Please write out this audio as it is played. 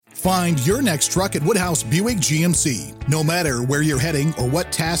Find your next truck at Woodhouse Buick GMC. No matter where you're heading or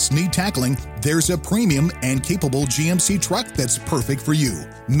what tasks need tackling, there's a premium and capable GMC truck that's perfect for you.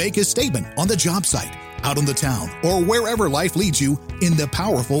 Make a statement on the job site, out on the town, or wherever life leads you in the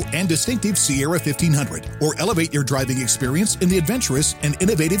powerful and distinctive Sierra 1500, or elevate your driving experience in the adventurous and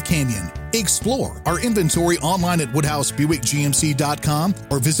innovative Canyon. Explore our inventory online at WoodhouseBuickGMC.com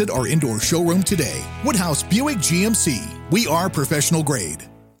or visit our indoor showroom today. Woodhouse Buick GMC. We are professional grade.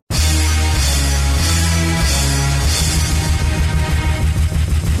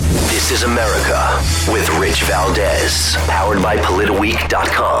 This is America with Rich Valdez, powered by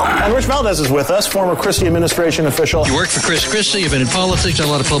PolitiWeek.com. And Rich Valdez is with us, former Christie administration official. You worked for Chris Christie, you've been in politics, done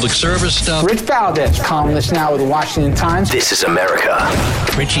a lot of public service stuff. Rich Valdez, columnist now with the Washington Times. This is America.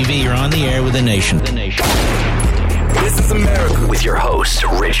 Richie V, you're on the air with the nation. This is America with your host,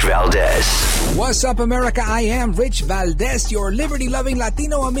 Rich Valdez. What's up, America? I am Rich Valdez, your liberty-loving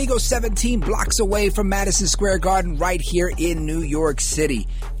Latino amigo, 17 blocks away from Madison Square Garden, right here in New York City.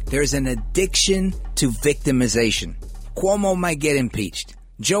 There's an addiction to victimization. Cuomo might get impeached.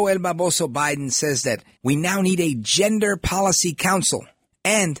 Joe El Baboso Biden says that we now need a gender policy council.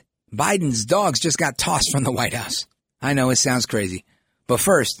 And Biden's dogs just got tossed from the White House. I know it sounds crazy. But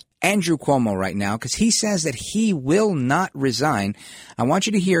first, Andrew Cuomo right now, because he says that he will not resign. I want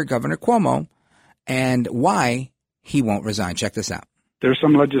you to hear Governor Cuomo and why he won't resign. Check this out. There are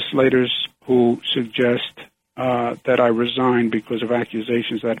some legislators who suggest that I resign because of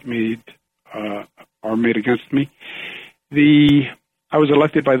accusations that are made against me. I was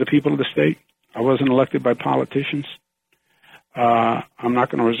elected by the people of the state. I wasn't elected by politicians. I'm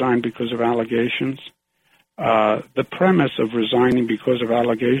not going to resign because of allegations. The premise of resigning because of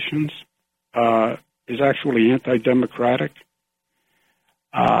allegations is actually anti-democratic,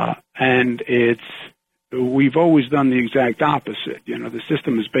 and we've always done the exact opposite. You know, the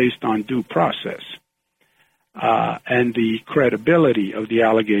system is based on due process. And the credibility of the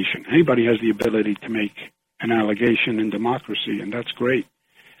allegation. Anybody has the ability to make an allegation in democracy, and that's great.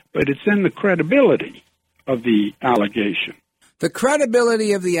 But it's in the credibility of the allegation. The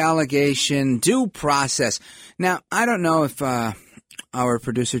credibility of the allegation, due process. Now, I don't know if our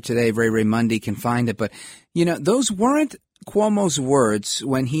producer today, Ray Mundy, can find it, but, you know, those weren't Cuomo's words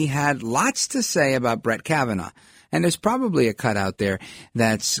when he had lots to say about Brett Kavanaugh. And there's probably a cut out there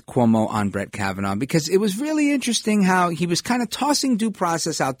that's Cuomo on Brett Kavanaugh, because it was really interesting how he was kind of tossing due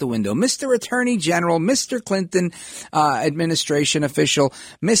process out the window. Mr. Attorney General, Mr. Clinton administration official,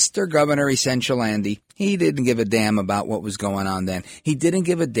 Mr. Governor Essential Andy. He didn't give a damn about what was going on then. He didn't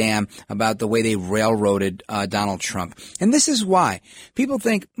give a damn about the way they railroaded Donald Trump. And this is why. People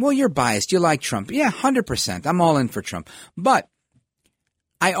think, well, you're biased. You like Trump. Yeah, 100%. I'm all in for Trump. But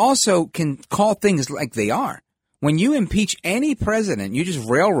I also can call things like they are. When you impeach any president, you just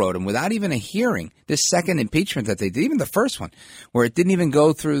railroad him without even a hearing. This second impeachment that they did, even the first one, where it didn't even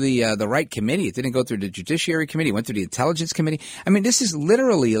go through the right committee. It didn't go through the Judiciary Committee. It went through the Intelligence Committee. I mean, this is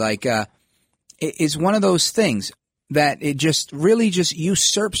literally like it's one of those things that it just really just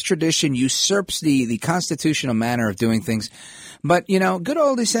usurps tradition, usurps the constitutional manner of doing things. But, you know, good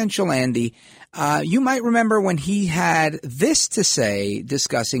old Essential Andy, you might remember when he had this to say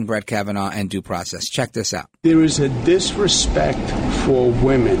discussing Brett Kavanaugh and due process. Check this out. There is a disrespect for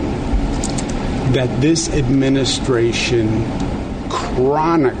women that this administration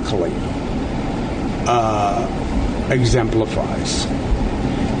chronically exemplifies.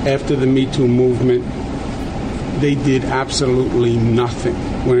 After the Me Too movement, they did absolutely nothing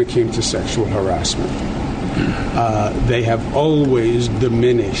when it came to sexual harassment. They have always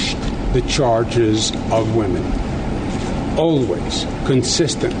diminished the charges of women. Always.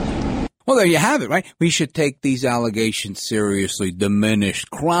 Consistently. Well, there you have it, right? We should take these allegations seriously, diminished,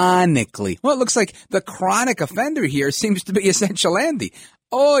 chronically. Well, it looks like the chronic offender here seems to be Essential Andy.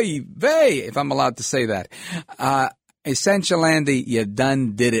 Oy vey, if I'm allowed to say that. Essential Andy, you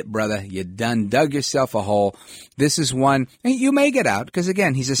done did it, brother. You done dug yourself a hole. This is one, and you may get out, because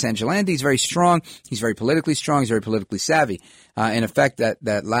again, he's Essential Andy. He's very strong. He's very politically strong. He's very politically savvy. In effect,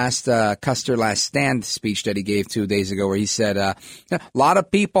 that last Custer Last Stand speech that he gave 2 days ago, where he said, a lot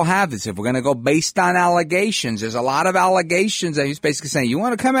of people have this. If we're going to go based on allegations, there's a lot of allegations. And he's basically saying, you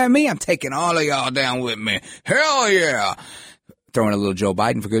want to come at me? I'm taking all of y'all down with me. Hell yeah. Throwing a little Joe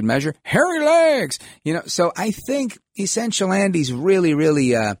Biden for good measure. Hairy legs! You know, so I think Essential Andy's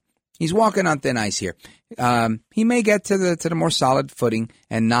really, he's walking on thin ice here. He may get to the more solid footing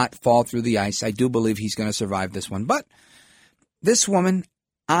and not fall through the ice. I do believe he's going to survive this one. But this woman,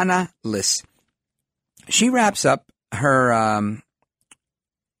 Anna Liss, she wraps up her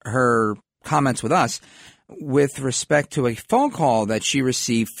comments with us with respect to a phone call that she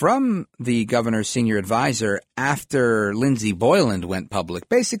received from the governor's senior advisor after Lindsey Boylan went public.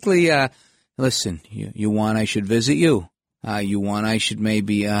 Basically, listen, you want I should visit you? You want I should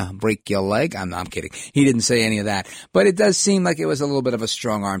maybe break your leg? I'm kidding. He didn't say any of that. But it does seem like it was a little bit of a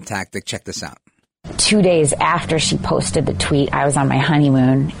strong-arm tactic. Check this out. 2 days after she posted the tweet, I was on my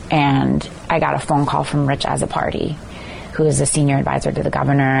honeymoon, and I got a phone call from Rich Azzopardi, who is a senior advisor to the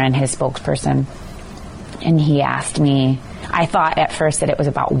governor and his spokesperson. And he asked me, I thought at first that it was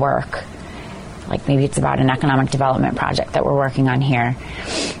about work, like maybe it's about an economic development project that we're working on here.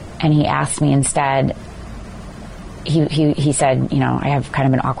 And he asked me instead, he said, I have kind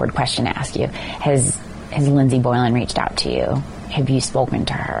of an awkward question to ask you. Has Lindsey Boylan reached out to you? Have you spoken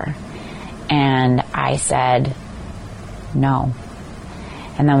to her? And I said, no.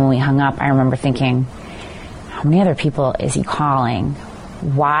 And then when we hung up, I remember thinking, how many other people is he calling?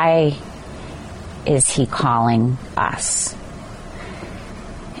 Why is he calling us?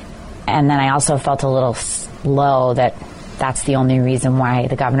 And then I also felt a little low that that's the only reason why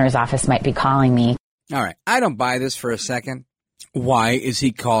the governor's office might be calling me. All right. I don't buy this for a second. Why is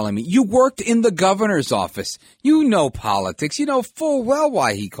he calling me? You worked in the governor's office. You know politics. You know full well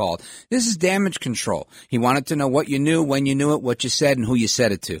why he called. This is damage control. He wanted to know what you knew, when you knew it, what you said, and who you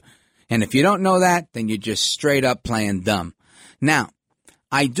said it to. And if you don't know that, then you're just straight up playing dumb. Now,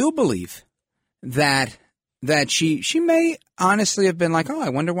 I do believe that she may honestly have been like, I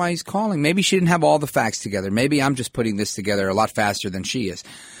wonder why he's calling. Maybe she didn't have all the facts together. Maybe I'm just putting this together a lot faster than she is.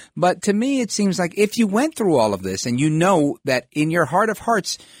 But to me, it seems like if you went through all of this and you know that in your heart of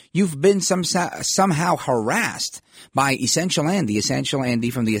hearts, you've been somehow harassed by Essential Andy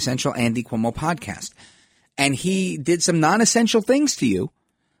from the Essential Andy Cuomo podcast, and he did some non-essential things to you,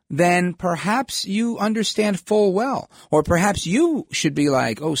 then perhaps you understand full well. Or perhaps you should be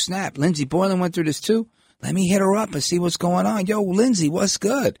like, oh, snap, Lindsey Boylan went through this too. Let me hit her up and see what's going on. Yo, Lindsey, what's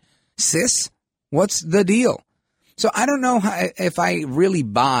good? Sis, what's the deal? So I don't know if I really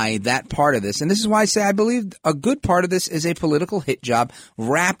buy that part of this. And this is why I say I believe a good part of this is a political hit job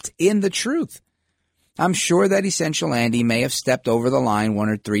wrapped in the truth. I'm sure that Essential Andy may have stepped over the line 1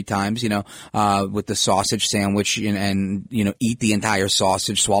 or 3 times, with the sausage sandwich and eat the entire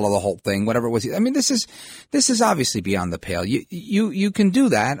sausage, swallow the whole thing, whatever it was. I mean, this is obviously beyond the pale. You can do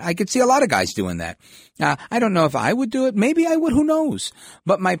that. I could see a lot of guys doing that. I don't know if I would do it. Maybe I would. Who knows?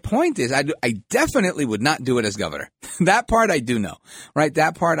 But my point is, I definitely would not do it as governor. That part I do know, right?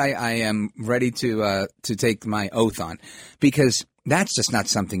 That part I am ready to take my oath on, because that's just not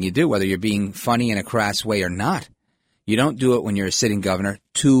something you do, whether you're being funny in a crass way or not. You don't do it when you're a sitting governor.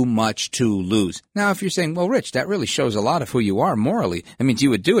 Too much to lose. Now, if you're saying, well, Rich, that really shows a lot of who you are morally. That means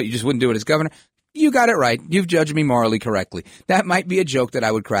you would do it. You just wouldn't do it as governor. You got it right. You've judged me morally correctly. That might be a joke that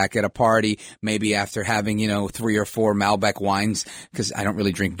I would crack at a party, maybe after having, 3 or 4 Malbec wines, because I don't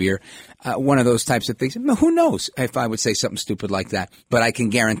really drink beer. One of those types of things. Who knows if I would say something stupid like that. But I can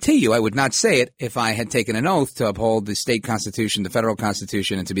guarantee you I would not say it if I had taken an oath to uphold the state constitution, the federal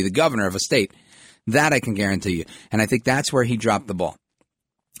constitution, and to be the governor of a state. That I can guarantee you. And I think that's where he dropped the ball.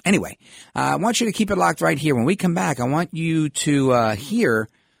 Anyway, I want you to keep it locked right here. When we come back, I want you to hear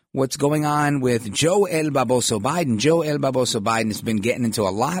what's going on with Joe El Baboso Biden. Joe El Baboso Biden has been getting into a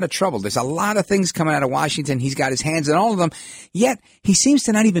lot of trouble. There's a lot of things coming out of Washington. He's got his hands on all of them, yet he seems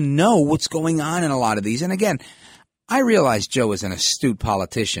to not even know what's going on in a lot of these. And again, I realize Joe is an astute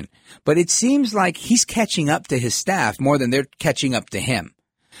politician, but it seems like he's catching up to his staff more than they're catching up to him.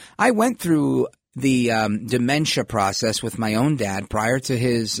 I went through the dementia process with my own dad prior to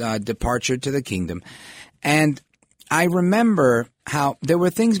his departure to the kingdom, and I remember how there were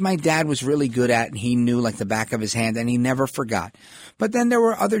things my dad was really good at and he knew like the back of his hand and he never forgot. But then there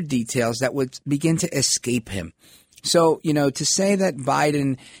were other details that would begin to escape him. So, to say that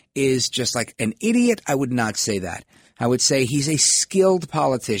Biden is just like an idiot, I would not say that. I would say he's a skilled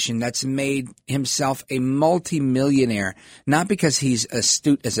politician that's made himself a multimillionaire, not because he's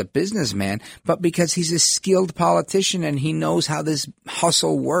astute as a businessman, but because he's a skilled politician and he knows how this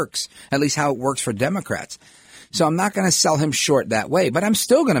hustle works, at least how it works for Democrats. So I'm not going to sell him short that way, but I'm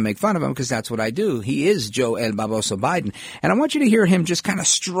still going to make fun of him because that's what I do. He is Joe El Baboso Biden. And I want you to hear him just kind of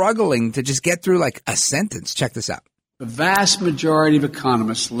struggling to just get through like a sentence. Check this out. The vast majority of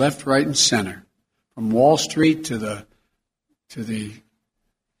economists, left, right, and center, from Wall Street to the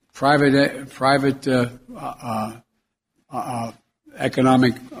private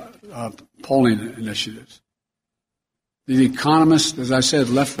economic polling initiatives, the economists, as I said,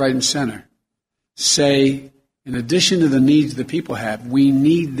 left, right, and center, say, in addition to the needs the people have, we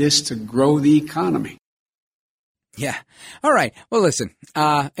need this to grow the economy. Yeah. All right. Well, listen,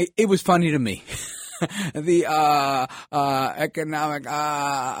 it was funny to me. the economic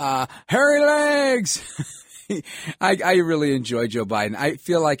hairy legs. I really enjoy Joe Biden. I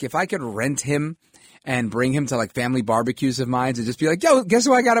feel like if I could rent him and bring him to like family barbecues of mine and just be like, yo, guess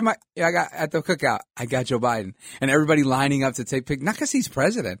who I got at the cookout? I got Joe Biden. And everybody lining up to take pictures, not because he's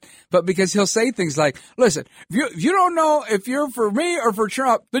president, but because he'll say things like, listen, if you don't know if you're for me or for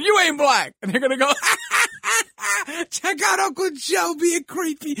Trump, then you ain't black. And they're going to go, check out Uncle Joe being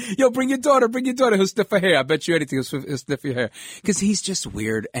creepy. Yo, bring your daughter. He'll sniff her hair. I bet you anything he'll sniff your hair. Because he's just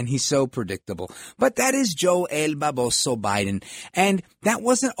weird and he's so predictable. But that is Joe El Baboso Biden. And that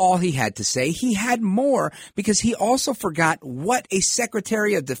wasn't all he had to say. He had more because he also forgot what a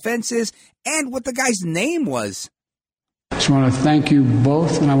Secretary of Defense is and what the guy's name was. I just want to thank you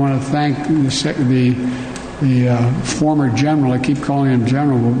both, and I want to thank the former general. I keep calling him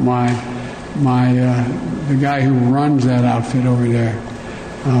general, but the guy who runs that outfit over there.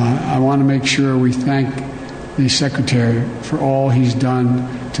 I want to make sure we thank the secretary for all he's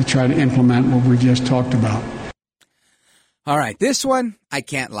done to try to implement what we just talked about. All right, this one I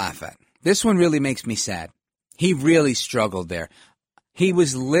can't laugh at. This one really makes me sad. He really struggled there. He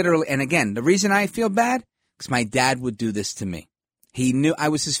was literally, and again, the reason I feel bad, because my dad would do this to me. He knew I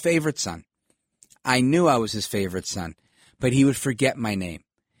was his favorite son. I knew I was his favorite son, but he would forget my name.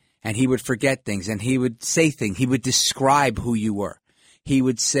 And he would forget things, and he would say things. He would describe who you were. He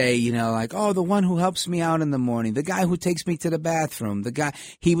would say, like, oh, the one who helps me out in the morning, the guy who takes me to the bathroom, the guy.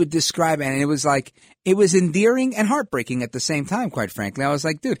 He would describe it, and it was like, it was endearing and heartbreaking at the same time, quite frankly. I was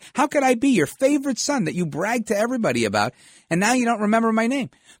like, dude, how could I be your favorite son that you brag to everybody about, and now you don't remember my name?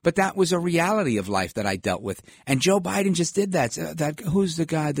 But that was a reality of life that I dealt with. And Joe Biden just did that. Who's the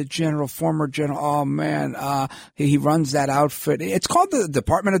guy, the general, former general? Oh, man, he runs that outfit. It's called the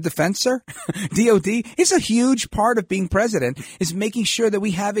Department of Defense, sir. DOD. It's a huge part of being president is making sure that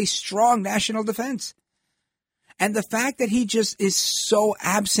we have a strong national defense. And the fact that he just is so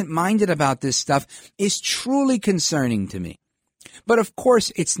absent-minded about this stuff is truly concerning to me. But of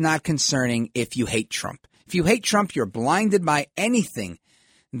course, it's not concerning if you hate Trump. If you hate Trump, you're blinded by anything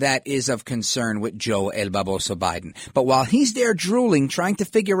that is of concern with Joe El Baboso Biden. But while he's there drooling, trying to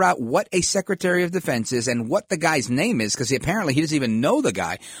figure out what a Secretary of Defense is and what the guy's name is, because apparently he doesn't even know the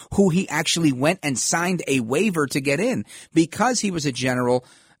guy who he actually went and signed a waiver to get in because he was a general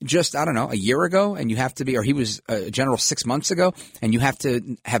just, I don't know, a year ago, and you have to be, or he was a general 6 months ago, and you have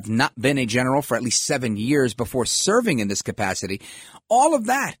to have not been a general for at least 7 years before serving in this capacity. All of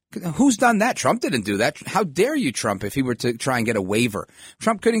that. Who's done that? Trump didn't do that. How dare you, Trump, if he were to try and get a waiver?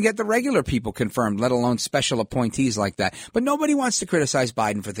 Trump couldn't get the regular people confirmed, let alone special appointees like that. But nobody wants to criticize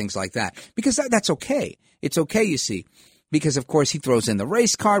Biden for things like that because that's okay. It's okay, you see, because, of course, he throws in the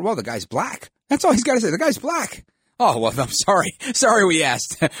race card. Well, the guy's black. That's all he's got to say. The guy's black. Oh, well, I'm sorry. Sorry we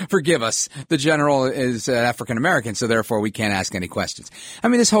asked. Forgive us. The general is African-American, so therefore we can't ask any questions. I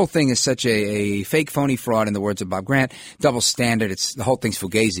mean, this whole thing is such a fake, phony fraud, in the words of Bob Grant. Double standard. The whole thing's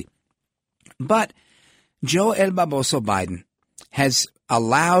fugazi. But Joe El Baboso Biden has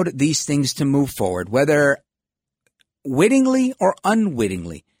allowed these things to move forward, whether wittingly or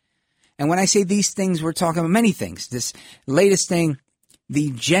unwittingly. And when I say these things, we're talking about many things. This latest thing, the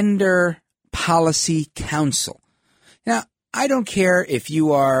Gender Policy Council. Now, I don't care if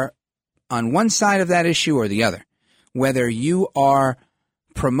you are on one side of that issue or the other, whether you are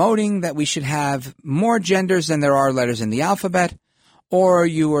promoting that we should have more genders than there are letters in the alphabet, or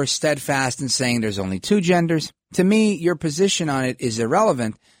you are steadfast in saying there's only 2 genders. To me, your position on it is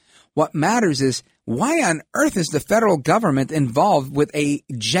irrelevant. What matters is, why on earth is the federal government involved with a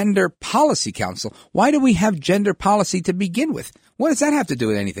gender policy council? Why do we have gender policy to begin with? What does that have to do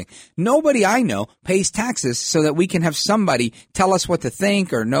with anything? Nobody I know pays taxes so that we can have somebody tell us what to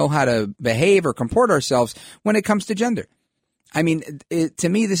think or know how to behave or comport ourselves when it comes to gender. I mean, to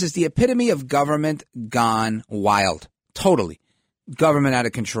me, this is the epitome of government gone wild. Totally. Government out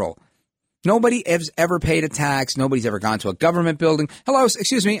of control. Nobody has ever paid a tax. Nobody's ever gone to a government building. Hello,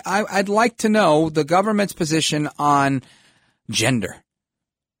 excuse me. I'd like to know the government's position on gender.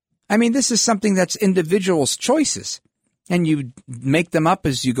 I mean, this is something that's individuals' choices. And you make them up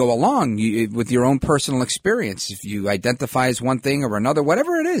as you go along with your own personal experience. If you identify as one thing or another,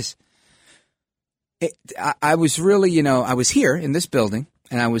 whatever it is. I was really, I was here in this building,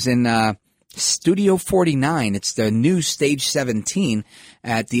 and I was in Studio 49. It's the new Stage 17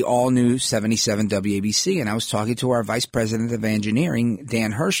 at the all-new 77 WABC. And I was talking to our Vice President of Engineering,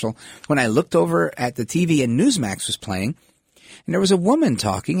 Dan Herschel, when I looked over at the TV and Newsmax was playing. And there was a woman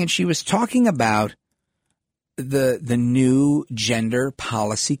talking, and she was talking about the new Gender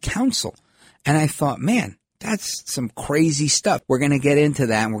Policy Council. And I thought, man, That's some crazy stuff. We're going to get into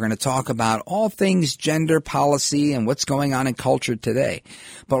that, and we're going to talk about all things gender policy and what's going on in culture today.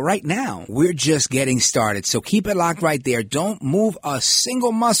 But right now, we're just getting started. So keep it locked right there. Don't move a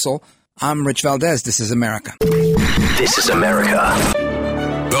single muscle. I'm Rich Valdez. This is America. This is America.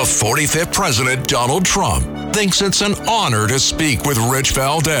 The 45th President, Donald Trump, thinks it's an honor to speak with Rich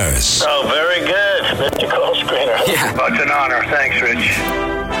Valdez. Oh, very good, Mr. Call Screener. Yeah. Oh, it's an honor. Thanks, Rich.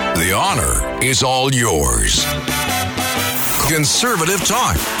 The honor is all yours. Conservative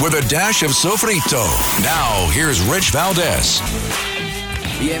talk with a dash of sofrito. Now, here's Rich Valdez.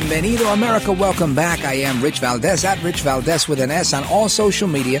 Bienvenido, America. Welcome back. I am Rich Valdez, at Rich Valdez with an S on all social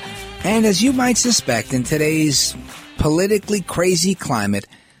media. And as you might suspect, in today's politically crazy climate,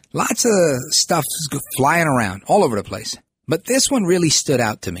 lots of stuff is flying around all over the place. But this one really stood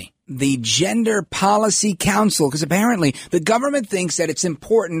out to me. The Gender Policy Council, because apparently the government thinks that it's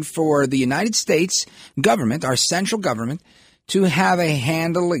important for the United States government, our central government, to have a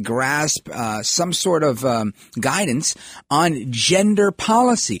handle, a grasp, some sort of guidance on gender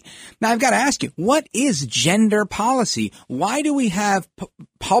policy. Now, I've got to ask you, what is gender policy? Why do we have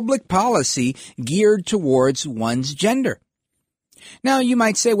public policy geared towards one's gender? Now, you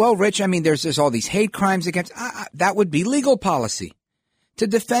might say, well, Rich, I mean, there's all these hate crimes against, that would be legal policy to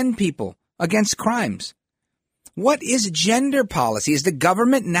defend people against crimes. What is gender policy? Is the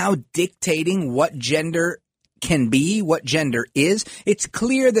government now dictating what gender can be, what gender is? It's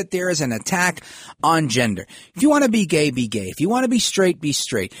clear that there is an attack on gender. If you want to be gay, be gay. If you want to be straight, be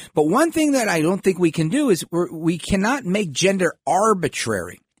straight. But one thing that I don't think we can do is we cannot make gender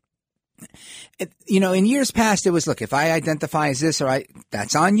arbitrary. You know, in years past, it was, look, if I identify as this,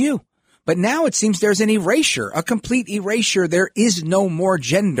 that's on you. But now it seems there's an erasure, a complete erasure. There is no more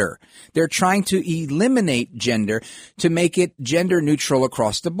gender. They're trying to eliminate gender to make it gender neutral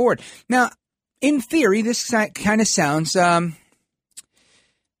across the board. Now, in theory, this kind of sounds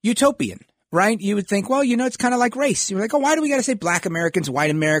utopian, right? You would think, well, you know, it's kind of like race. You're like, oh, why do we got to say black Americans,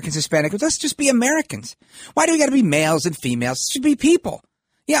 white Americans, Hispanic? Let's just be Americans. Why do we got to be males and females? It should be people.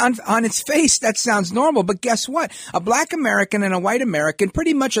 Yeah, on its face, that sounds normal. But guess what? A black American and a white American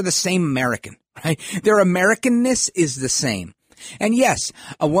pretty much are the same American, right? Their Americanness is the same. And yes,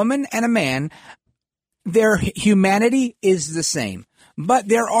 a woman and a man, their humanity is the same. But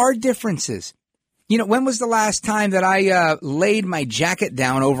there are differences. You know, when was the last time that I laid my jacket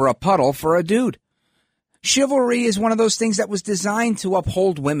down over a puddle for a dude? Chivalry is one of those things that was designed to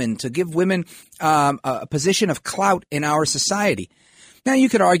uphold women, to give women a position of clout in our society. Now, you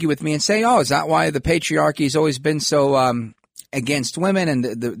could argue with me and say, oh, is that why the patriarchy has always been so against women and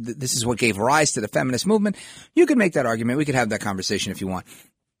this is what gave rise to the feminist movement? You could make that argument. We could have that conversation if you want.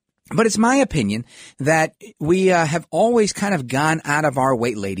 But it's my opinion that we have always kind of gone out of our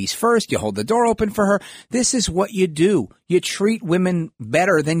way. Ladies first, you hold the door open for her. This is what you do. You treat women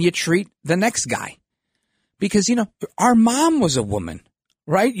better than you treat the next guy. Because, you know, our mom was a woman,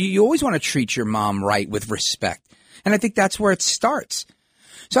 right? You always want to treat your mom right with respect. And I think that's where it starts.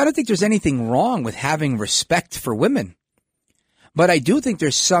 So I don't think there's anything wrong with having respect for women. But I do think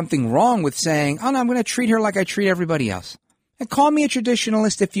there's something wrong with saying, oh, no, I'm going to treat her like I treat everybody else. And call me a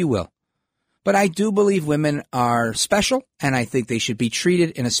traditionalist if you will. But I do believe women are special, and I think they should be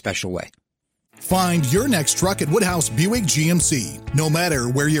treated in a special way. Find your next truck at Woodhouse Buick GMC. No matter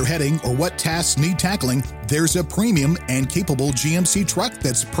where you're heading or what tasks need tackling, there's a premium and capable GMC truck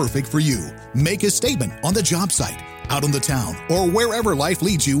that's perfect for you. Make a statement on the job site, out on the town, or wherever life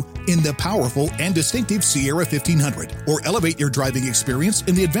leads you in the powerful and distinctive Sierra 1500, or elevate your driving experience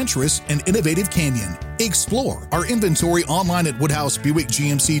in the adventurous and innovative Canyon. Explore our inventory online at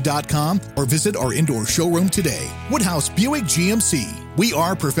WoodhouseBuickGMC.com or visit our indoor showroom today. Woodhouse Buick GMC. We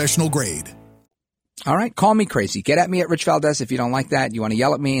are professional grade. All right, call me crazy. Get at me at Rich Valdez if you don't like that. You want to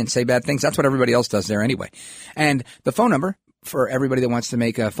yell at me and say bad things. That's what everybody else does there anyway. And the phone number for everybody that wants to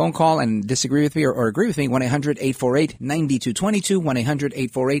make a phone call and disagree with me or agree with me,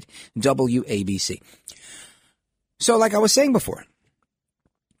 1-800-848-9222, 1-800-848-WABC. So like I was saying before,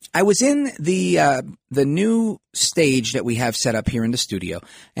 I was in the new stage that we have set up here in the studio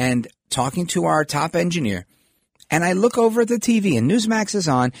and talking to our top engineer. And I look over at the TV and Newsmax is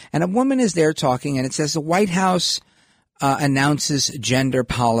on and a woman is there talking and it says the White House announces gender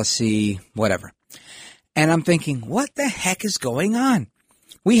policy, whatever. And I'm thinking, what the heck is going on?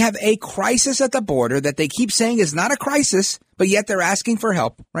 We have a crisis at the border that they keep saying is not a crisis, but yet they're asking for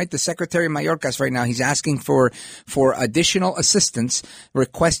help, right? The Secretary of Mayorkas right now, he's asking for additional assistance,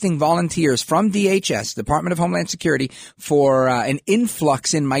 requesting volunteers from DHS, Department of Homeland Security, for an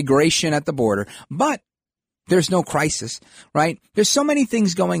influx in migration at the border. But there's no crisis, right? There's so many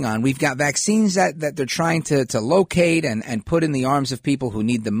things going on. We've got vaccines that they're trying to locate and put in the arms of people who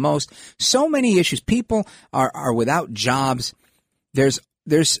need them most. So many issues. People are without jobs.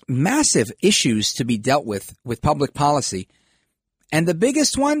 There's massive issues to be dealt with public policy. And the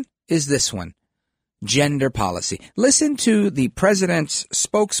biggest one is this one, gender policy. Listen to the president's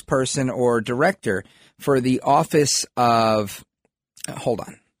spokesperson or director for the office of, hold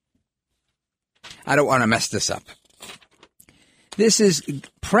on. I don't want to mess this up. This is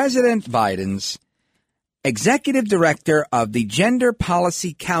President Biden's executive director of the Gender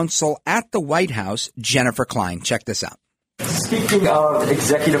Policy Council at the White House, Jennifer Klein. Check this out. Speaking of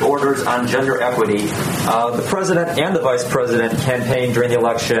executive orders on gender equity, the president and the vice president campaigned during the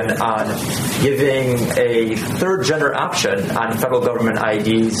election on giving a third gender option on federal government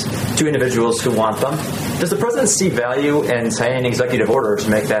IDs to individuals who want them. Does the president see value in signing executive orders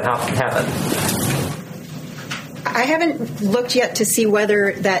to make that happen? I haven't looked yet to see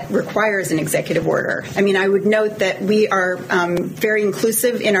whether that requires an executive order. I mean, I would note that we are very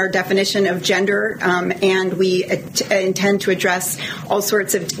inclusive in our definition of gender, and we intend to address all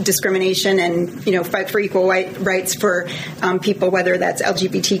sorts of discrimination and, fight for equal rights for people, whether that's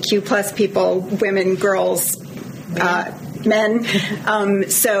LGBTQ plus people, women, girls, men.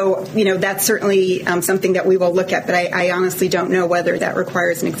 So, that's certainly something that we will look at, but I honestly don't know whether that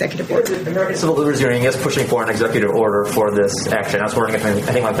requires an executive order. The American Civil Liberties Union is pushing for an executive order for this action. I was wondering if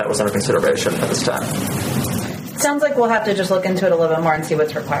anything like that was under consideration at this time. Sounds like we'll have to just look into it a little bit more and see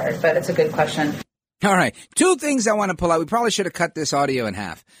what's required, but it's a good question. All right. Two things I want to pull out. We probably should have cut this audio in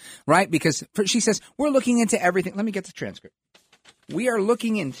half, right? Because she says, we're looking into everything. Let me get the transcript. We are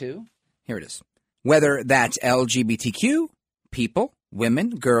looking into, here it is, whether that's LGBTQ, people,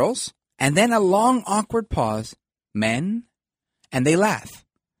 women, girls, and then a long, awkward pause, men, and they laugh.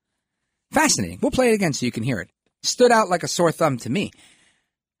 Fascinating. We'll play it again so you can hear it. Stood out like a sore thumb to me.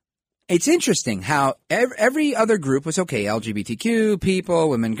 It's interesting how every other group was okay. LGBTQ, people,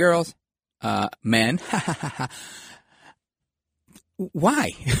 women, girls, men. Why?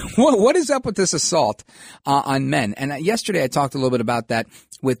 What is up with this assault on men? And yesterday I talked a little bit about that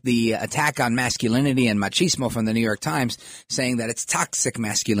with the attack on masculinity and machismo from the New York Times, saying that it's toxic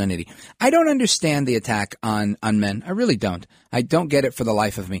masculinity. I don't understand the attack on men. I really don't. I don't get it for the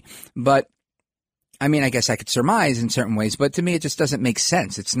life of me. But, I mean, I guess I could surmise in certain ways, but to me it just doesn't make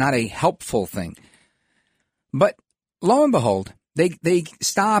sense. It's not a helpful thing. But lo and behold, they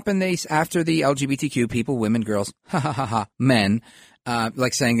stop and they, after the LGBTQ people, women, girls, men,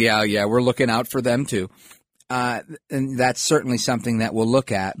 like saying, yeah, we're looking out for them too. And that's certainly something that we'll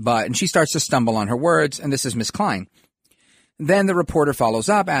look at. And she starts to stumble on her words, and this is Ms. Klein. Then the reporter follows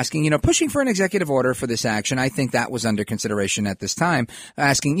up asking, pushing for an executive order for this action. I think that was under consideration at this time.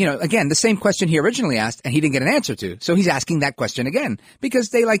 Asking, again, the same question he originally asked and he didn't get an answer to. So he's asking that question again because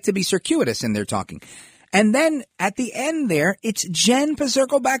they like to be circuitous in their talking. And then at the end there, it's Jen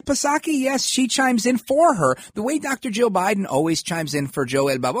Psaki. Yes, she chimes in for her. The way Dr. Jill Biden always chimes in for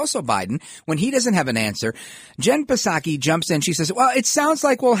Joel Barboso Biden when he doesn't have an answer. Jen Psaki jumps in. She says, well, it sounds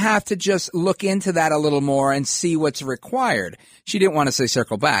like we'll have to just look into that a little more and see what's required. She didn't want to say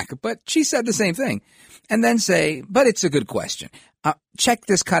circle back, but she said the same thing. And then say, but it's a good question. Check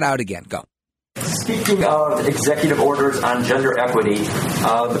this cut out again. Go. Speaking of executive orders on gender equity,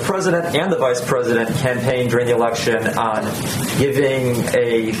 the president and the vice president campaigned during the election on giving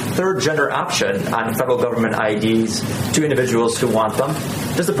a third gender option on federal government IDs to individuals who want them.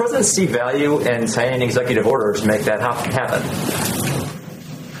 Does the president see value in signing executive orders to make that happen?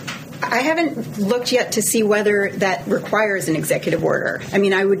 I haven't looked yet to see whether that requires an executive order. I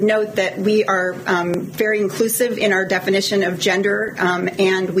mean, I would note that we are very inclusive in our definition of gender,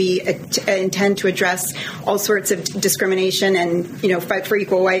 and we intend to address all sorts of discrimination and, fight for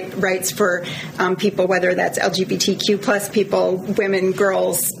equal rights for people, whether that's LGBTQ plus people, women,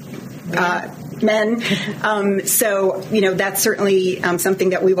 girls, men. So, that's certainly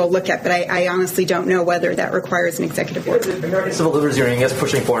something that we will look at, but I honestly don't know whether that requires an executive order. The American Civil Liberties Union is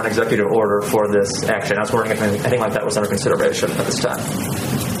pushing for an executive order for this action. I was wondering if anything like that was under consideration at this time.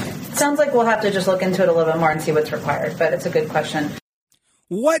 Sounds like we'll have to just look into it a little bit more and see what's required, but it's a good question.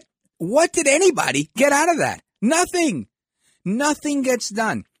 What did anybody get out of that? Nothing. Nothing gets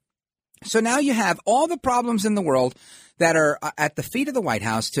done. So now you have all the problems in the world that are at the feet of the White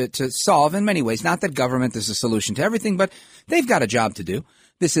House to solve in many ways. Not that government is a solution to everything, but they've got a job to do.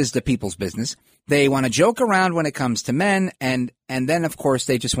 This is the people's business. They want to joke around when it comes to men, and then, of course,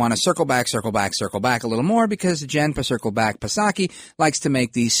 they just want to circle back a little more because Jen Psaki likes to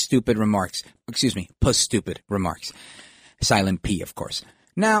make these stupid remarks. Excuse me, stupid remarks. Silent P, of course.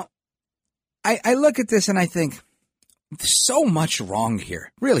 Now, I look at this and I think, so much wrong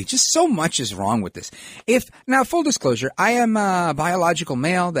here. Really, just so much is wrong with this. Now, full disclosure, I am a biological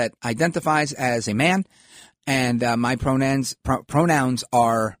male that identifies as a man, and my pronouns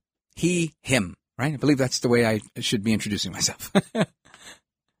are he, him, right? I believe that's the way I should be introducing myself.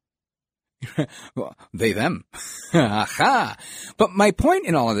 Well, they, them. Aha. But my point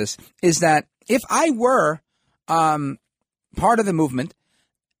in all of this is that if I were part of the movement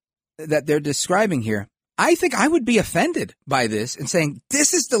that they're describing here, I think I would be offended by this and saying,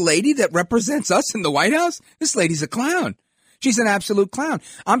 this is the lady that represents us in the White House? This lady's a clown. She's an absolute clown.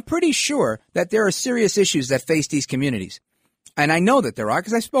 I'm pretty sure that there are serious issues that face these communities. And I know that there are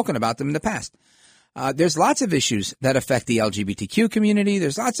because I've spoken about them in the past. There's lots of issues that affect the LGBTQ community.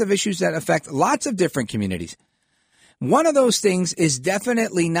 There's lots of issues that affect lots of different communities. One of those things is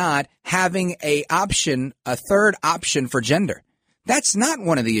definitely not having a third option for gender. That's not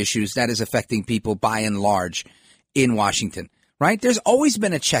one of the issues that is affecting people by and large in Washington, right? There's always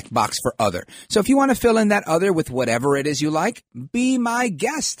been a checkbox for other. So if you want to fill in that other with whatever it is you like, be my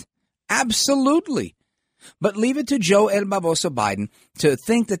guest. Absolutely. But leave it to Joe El Baboso Biden to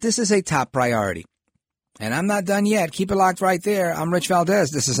think that this is a top priority. And I'm not done yet. Keep it locked right there. I'm Rich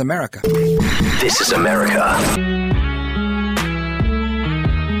Valdez. This is America. This is America.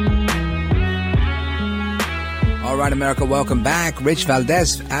 All right, America, welcome back. Rich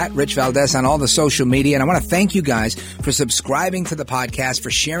Valdez, at Rich Valdez on all the social media. And I want to thank you guys for subscribing to the podcast, for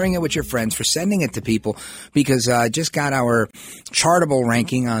sharing it with your friends, for sending it to people, because I just got our Chartable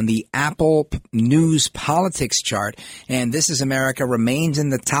ranking on the Apple News Politics chart. And This is America remains in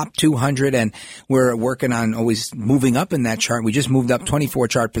the top 200, and we're working on always moving up in that chart. We just moved up 24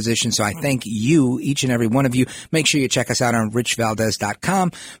 chart positions. So I thank you, each and every one of you. Make sure you check us out on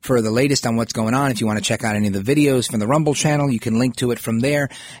richvaldez.com for the latest on what's going on. If you want to check out any of the videos from the Rumble channel, you can link to it from there.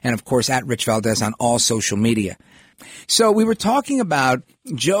 And of course, at Rich Valdez on all social media. So we were talking about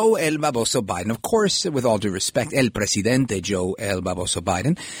Joe El Baboso Biden. Of course, with all due respect, El Presidente Joe El Baboso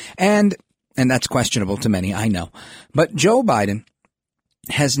Biden. And that's questionable to many, I know. But Joe Biden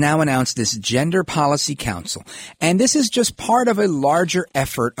has now announced this Gender Policy Council. And this is just part of a larger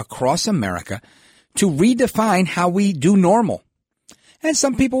effort across America to redefine how we do normal. And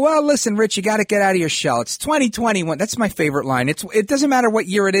some people, well, listen, Rich, you got to get out of your shell. It's 2021. That's my favorite line. It doesn't matter what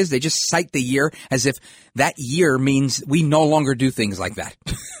year it is. They just cite the year as if that year means we no longer do things like that.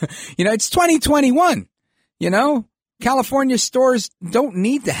 It's 2021. California stores don't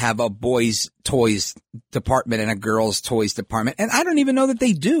need to have a boys' toys department and a girls' toys department. And I don't even know that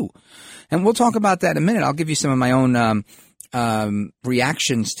they do. And we'll talk about that in a minute. I'll give you some of my own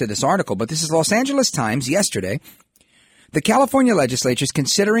reactions to this article. But this is Los Angeles Times yesterday. The California legislature is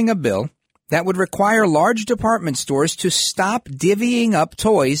considering a bill that would require large department stores to stop divvying up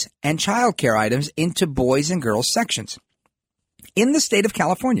toys and child care items into boys and girls sections. In the state of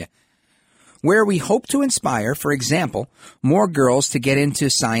California, where we hope to inspire, for example, more girls to get into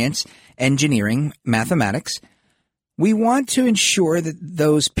science, engineering, mathematics, we want to ensure that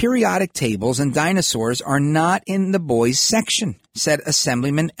those periodic tables and dinosaurs are not in the boys section, said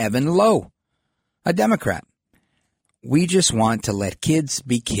Assemblyman Evan Lowe, a Democrat. We just want to let kids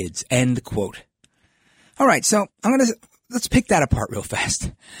be kids, end quote. All right, so let's pick that apart real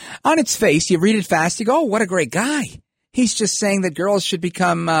fast. On its face, you read it fast, you go, oh, what a great guy. He's just saying that girls should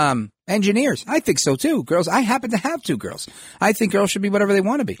become engineers. I think so too. Girls, I happen to have two girls. I think girls should be whatever they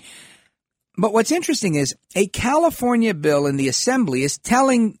want to be. But what's interesting is a California bill in the assembly is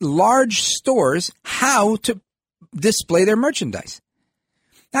telling large stores how to display their merchandise.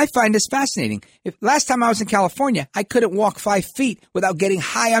 I find this fascinating. Last time I was in California, I couldn't walk 5 feet without getting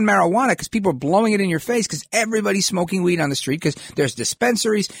high on marijuana because people are blowing it in your face because everybody's smoking weed on the street because there's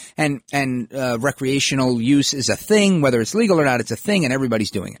dispensaries and recreational use is a thing. Whether it's legal or not, it's a thing and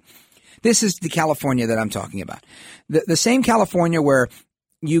everybody's doing it. This is the California that I'm talking about. The same California where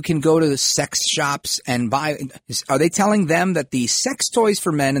you can go to the sex shops and buy. Are they telling them that the sex toys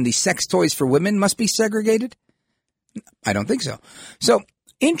for men and the sex toys for women must be segregated? I don't think so. So,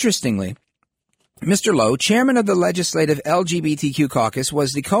 interestingly, Mr. Lowe, chairman of the legislative LGBTQ caucus,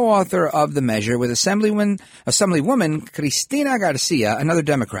 was the co-author of the measure with Assemblywoman Cristina Garcia, another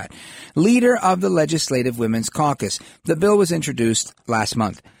Democrat, leader of the Legislative Women's Caucus. The bill was introduced last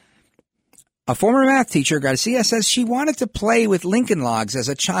month. A former math teacher, Garcia says she wanted to play with Lincoln Logs as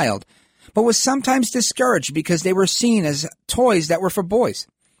a child, but was sometimes discouraged because they were seen as toys that were for boys.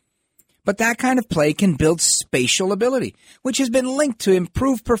 But that kind of play can build spatial ability, which has been linked to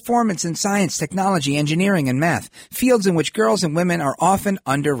improved performance in science, technology, engineering, and math, fields in which girls and women are often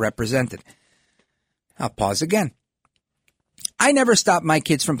underrepresented. I'll pause again. I never stopped my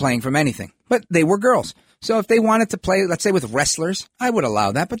kids from playing from anything, but they were girls. So if they wanted to play, let's say with wrestlers, I would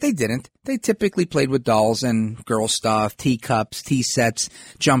allow that, but they didn't. They typically played with dolls and girl stuff, teacups, tea sets,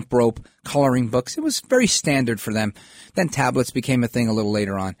 jump rope, coloring books. It was very standard for them. Then tablets became a thing a little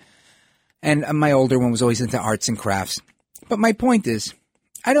later on. And my older one was always into arts and crafts. But my point is,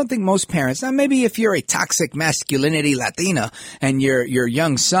 I don't think most parents, now maybe if you're a toxic masculinity Latina and your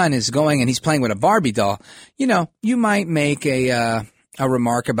young son is going and he's playing with a Barbie doll, you might make a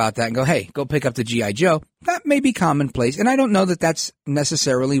remark about that and go, hey, go pick up the G.I. Joe. That may be commonplace, and I don't know that that's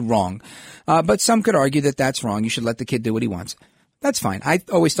necessarily wrong. But some could argue that that's wrong. You should let the kid do what he wants. That's fine. I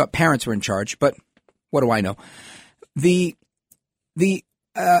always thought parents were in charge, but what do I know? The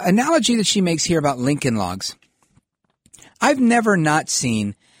analogy that she makes here about Lincoln Logs, I've never not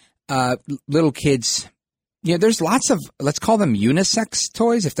seen little kids. There's lots of, let's call them unisex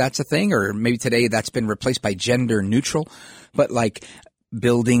toys, if that's a thing, or maybe today that's been replaced by gender neutral, but like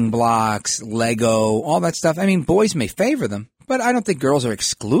building blocks, Lego, all that stuff. I mean, boys may favor them, but I don't think girls are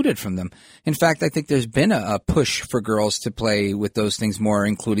excluded from them. In fact, I think there's been a push for girls to play with those things more,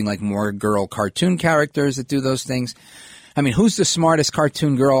 including like more girl cartoon characters that do those things. I mean, who's the smartest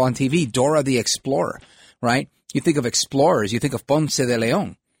cartoon girl on TV? Dora the Explorer, right? You think of explorers, you think of Ponce de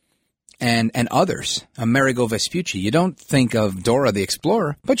Leon and others, Amerigo Vespucci. You don't think of Dora the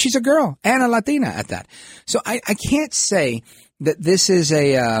Explorer, but she's a girl and a Latina at that. So I can't say that this is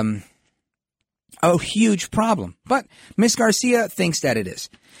a huge problem, but Miss Garcia thinks that it is.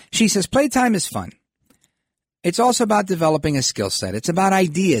 She says playtime is fun. It's also about developing a skill set. It's about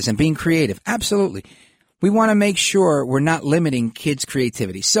ideas and being creative. Absolutely. We want to make sure we're not limiting kids'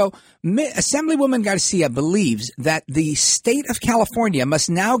 creativity. So Assemblywoman Garcia believes that the state of California must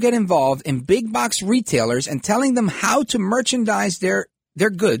now get involved in big box retailers and telling them how to merchandise their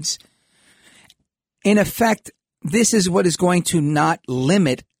goods. In effect, this is what is going to not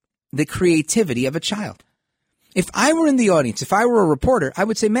limit the creativity of a child. If I were in the audience, if I were a reporter, I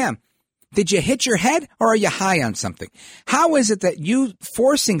would say, ma'am, did you hit your head or are you high on something? How is it that you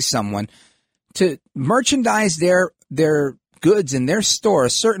forcing someone to merchandise their goods in their store a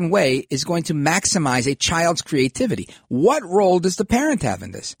certain way is going to maximize a child's creativity? What role does the parent have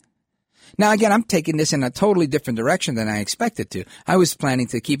in this? Now, again, I'm taking this in a totally different direction than I expected to. I was planning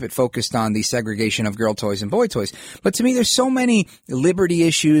to keep it focused on the segregation of girl toys and boy toys. But to me, there's so many liberty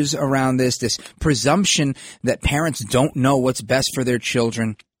issues around this presumption that parents don't know what's best for their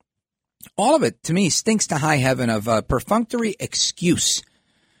children. All of it, to me, stinks to high heaven of a perfunctory excuse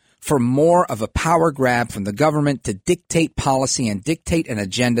for more of a power grab from the government to dictate policy and dictate an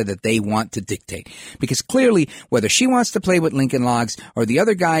agenda that they want to dictate. Because clearly, whether she wants to play with Lincoln Logs or the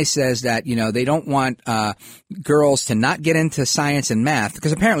other guy says that, they don't want girls to not get into science and math,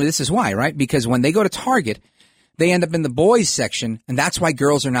 because apparently this is why, right? Because when they go to Target, they end up in the boys section, and that's why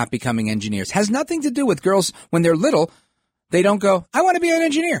girls are not becoming engineers. Has nothing to do with girls when they're little. They don't go, I want to be an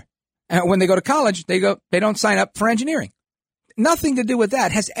engineer. And when they go to college, they don't sign up for engineering. Nothing to do with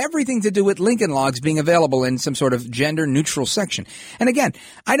that. Has everything to do with Lincoln Logs being available in some sort of gender neutral section. And again,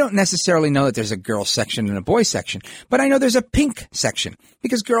 I don't necessarily know that there's a girl section and a boy section, but I know there's a pink section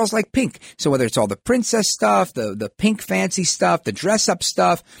because girls like pink. So whether it's all the princess stuff, the pink fancy stuff, the dress up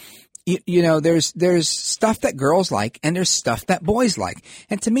stuff, there's stuff that girls like and there's stuff that boys like.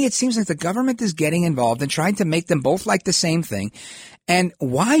 And to me, it seems like the government is getting involved and trying to make them both like the same thing. And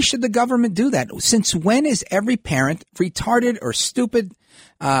why should the government do that? Since when is every parent retarded or stupid?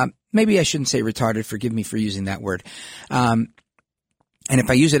 Maybe I shouldn't say retarded. Forgive me for using that word. And if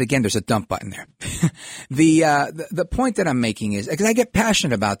I use it again, there's a dump button there. The point that I'm making is, because I get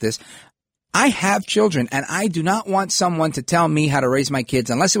passionate about this, I have children, and I do not want someone to tell me how to raise my kids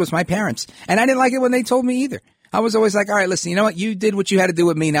unless it was my parents. And I didn't like it when they told me either. I was always like, all right, listen, you know what? You did what you had to do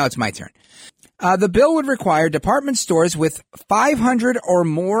with me. Now it's my turn. The bill would require department stores with 500 or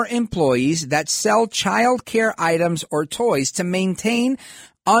more employees that sell child care items or toys to maintain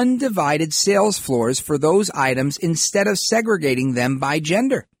undivided sales floors for those items instead of segregating them by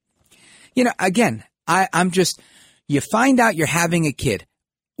gender. Again, you find out you're having a kid.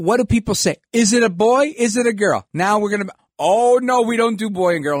 What do people say? Is it a boy? Is it a girl? Now we're going to... Oh, no, we don't do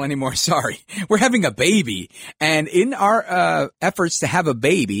boy and girl anymore. Sorry. We're having a baby. And in our efforts to have a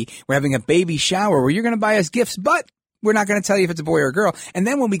baby, we're having a baby shower where you're going to buy us gifts, but we're not going to tell you if it's a boy or a girl. And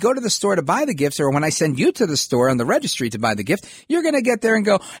then when we go to the store to buy the gifts, or when I send you to the store on the registry to buy the gift, you're going to get there and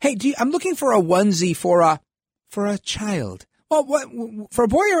go, hey, I'm looking for a onesie for a child. Well, what, for a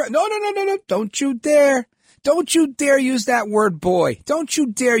boy or no. Don't you dare. Don't you dare use that word boy. Don't you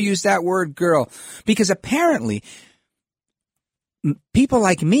dare use that word girl. Because apparently... people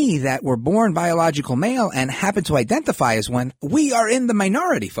like me that were born biological male and happen to identify as one, we are in the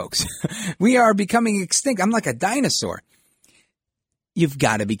minority, folks. We are becoming extinct. I'm like a dinosaur. You've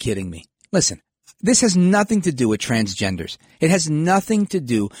got to be kidding me. Listen, this has nothing to do with transgenders. It has nothing to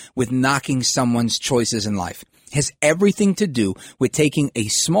do with knocking someone's choices in life. It has everything to do with taking a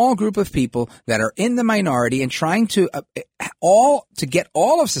small group of people that are in the minority and trying to get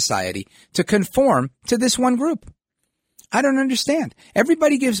all of society to conform to this one group. I don't understand.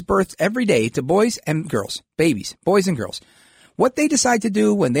 Everybody gives birth every day to boys and girls, babies, boys and girls. What they decide to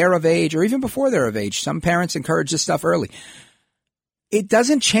do when they're of age or even before they're of age, some parents encourage this stuff early. It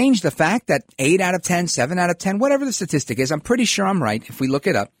doesn't change the fact that 8 out of 10, 7 out of 10, whatever the statistic is, I'm pretty sure I'm right if we look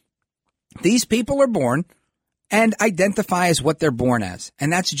it up. These people are born and identify as what they're born as.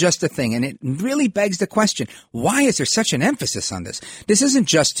 And that's just a thing. And it really begs the question, why is there such an emphasis on this? This isn't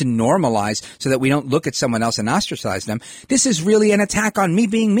just to normalize so that we don't look at someone else and ostracize them. This is really an attack on me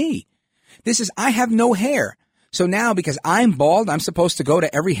being me. I have no hair. So now because I'm bald, I'm supposed to go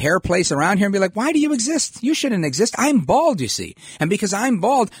to every hair place around here and be like, why do you exist? You shouldn't exist. I'm bald, you see. And because I'm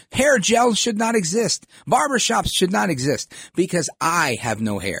bald, hair gel should not exist. Barbershops should not exist because I have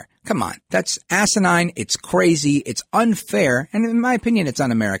no hair. Come on. That's asinine. It's crazy. It's unfair. And in my opinion, it's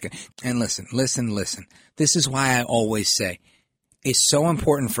un-American. And listen. This is why I always say it's so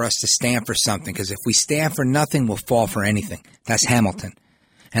important for us to stand for something, because if we stand for nothing, we'll fall for anything. That's Hamilton.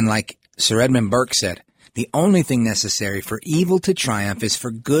 And like Sir Edmund Burke said, the only thing necessary for evil to triumph is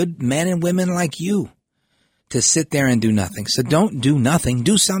for good men and women like you to sit there and do nothing. So don't do nothing.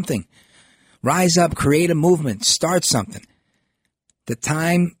 Do something. Rise up, create a movement, start something. The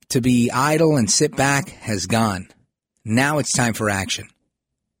time to be idle and sit back has gone. Now it's time for action.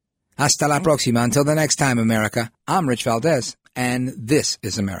 Hasta la próxima. Until the next time, America. I'm Rich Valdez, and this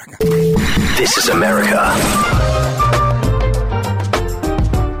is America. This is America.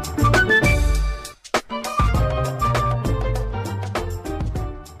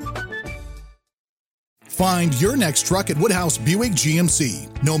 Find your next truck at Woodhouse Buick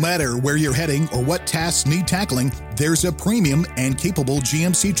GMC. No matter where you're heading or what tasks need tackling, there's a premium and capable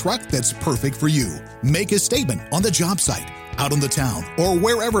GMC truck that's perfect for you. Make a statement on the job site, out on the town, or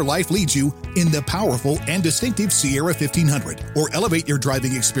wherever life leads you in the powerful and distinctive Sierra 1500, or elevate your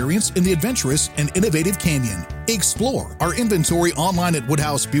driving experience in the adventurous and innovative Canyon. Explore our inventory online at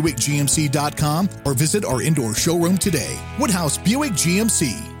WoodhouseBuickGMC.com or visit our indoor showroom today. Woodhouse Buick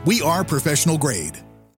GMC. We are professional grade.